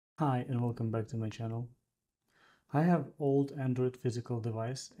Hi and welcome back to my channel. I have old Android physical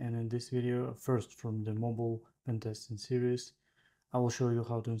device, and in this video, first from the mobile pentesting series, I will show you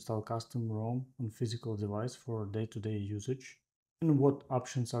how to install custom ROM on physical device for day-to-day usage and what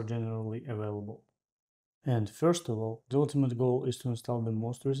options are generally available. And first of all, the ultimate goal is to install the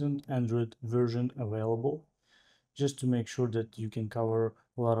most recent Android version available, just to make sure that you can cover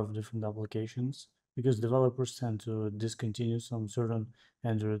a lot of different applications, because developers tend to discontinue some certain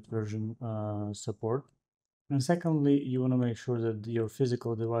Android version support. And secondly, you want to make sure that your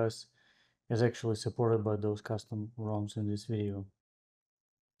physical device is actually supported by those custom ROMs in this video.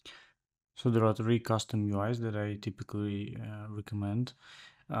 So there are three custom UIs that I typically recommend.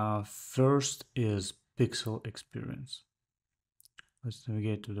 First is Pixel Experience. Let's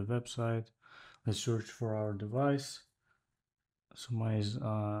navigate to the website. Let's search for our device. So mine is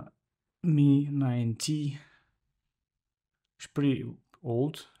Mi 9T. It's pretty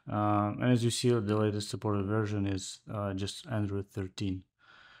old. And as you see, the latest supported version is just Android 13.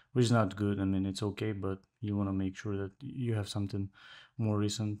 Which is not good. I mean, it's okay, but you want to make sure that you have something more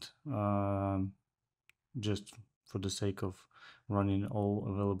recent, just for the sake of running all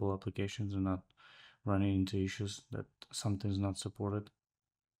available applications and not running into issues that something's not supported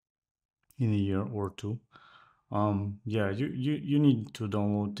in a year or two. Yeah, you need to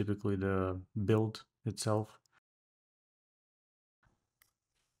download typically the build itself.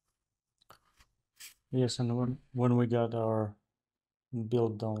 Yes, and when we got our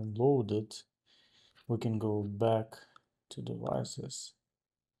build downloaded, we can go back to devices,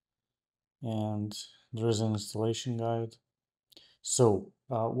 and there is an installation guide. So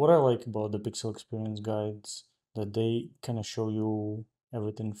what I like about the Pixel Experience guides, that they kind of show you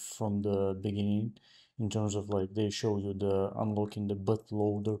everything from the beginning, in terms of like they show you the unlocking the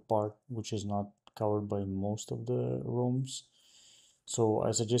bootloader part, which is not covered by most of the ROMs. So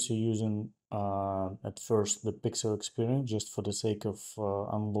I suggest you using at first the Pixel Experience, just for the sake of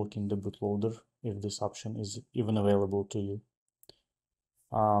unlocking the bootloader, if this option is even available to you.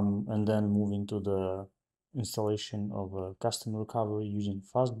 And then moving to the installation of a custom recovery using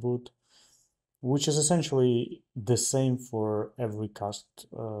fastboot, which is essentially the same for every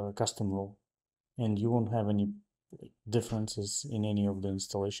custom role, and you won't have any differences in any of the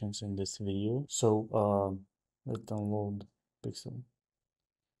installations in this video. So let's download Pixel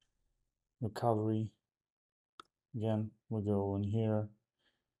recovery. Again, we go in here,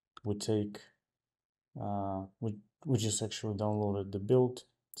 we take we just actually downloaded the build,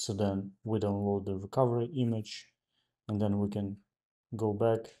 so then we download the recovery image, and then we can go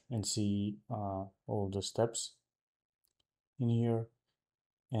back and see all the steps in here,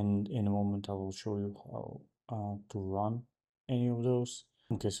 and in a moment I will show you how to run any of those.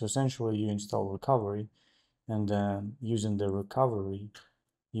 Okay, so essentially you install recovery, and then using the recovery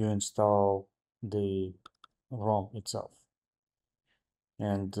you install the ROM itself,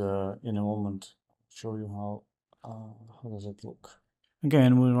 and in a moment I'll show you how does it look.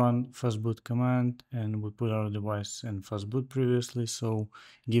 Again, we run fastboot command, and we put our device in fastboot previously, so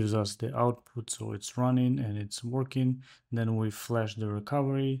it gives us the output, so it's running and it's working. Then we flash the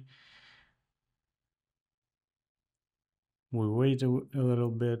recovery. We wait a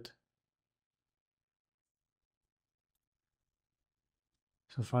little bit.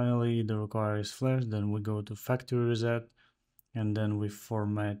 So finally the recovery is flashed. Then we go to factory reset, and then we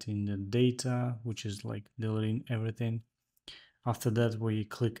format in the data, which is like deleting everything. After that we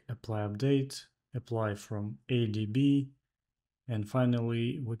click apply update, apply from ADB, and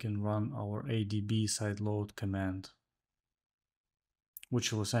finally we can run our ADB sideload command,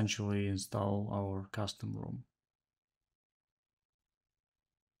 which will essentially install our custom ROM.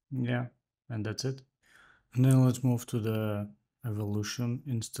 Yeah, and that's it. And then let's move to the Evolution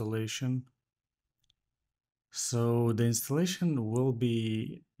installation. So the installation will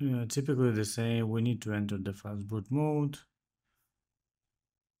be typically the same. We need to enter the fastboot mode,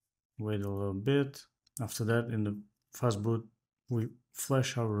 wait a little bit. After that, in the fastboot, we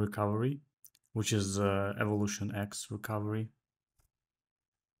flash our recovery, which is EvolutionX recovery.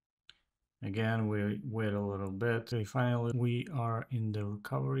 Again, we wait a little bit. Okay, finally, we are in the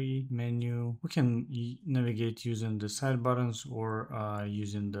recovery menu. We can navigate using the side buttons or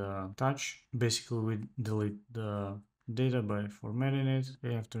using the touch. Basically, we delete the data by formatting it.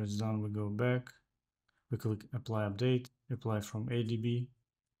 Okay, after it's done, we go back. We click apply update, apply from ADB.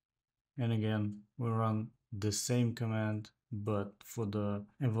 And again, we run the same command, but for the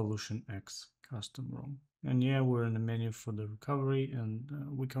EvolutionX custom ROM. And yeah, we're in the menu for the recovery, and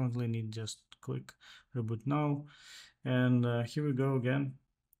we currently need just click reboot now. And here we go again.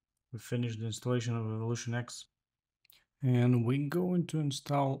 We finished the installation of EvolutionX. And we're going to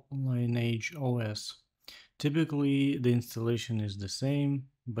install Lineage OS. Typically, the installation is the same,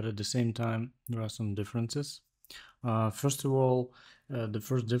 but at the same time, there are some differences. First of all, the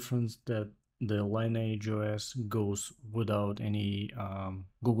first difference that the Lineage OS goes without any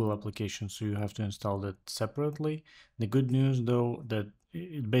Google application, so you have to install that separately. The good news, though, that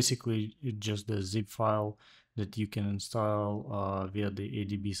it basically it's just the zip file that you can install via the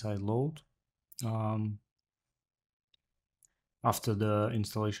ADB sideload. Um, after the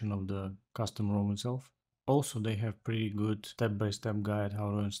installation of the custom ROM itself. Also, they have pretty good step-by-step guide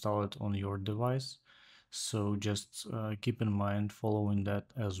how to install it on your device. So just keep in mind following that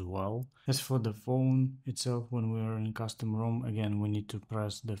as well. As for the phone itself, when we are in custom ROM, again, we need to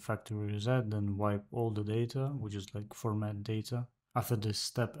press the factory reset, then wipe all the data, which is like format data. After this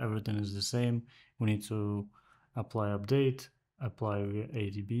step, everything is the same. We need to apply update, apply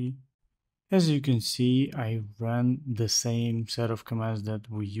ADB, as you can see, I ran the same set of commands that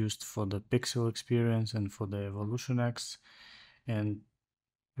we used for the Pixel experience and for the EvolutionX, and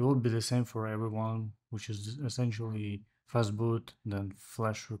it will be the same for everyone, which is essentially fastboot, then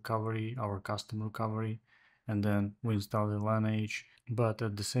flash recovery, our custom recovery, and then we installed the Lineage, but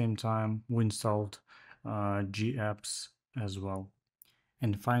at the same time we installed GApps as well.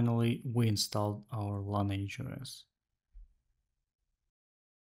 And finally, we installed our Lineage OS.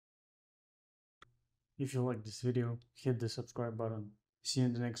 If you like this video, hit the subscribe button. See you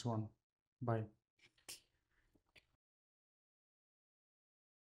in the next one. Bye.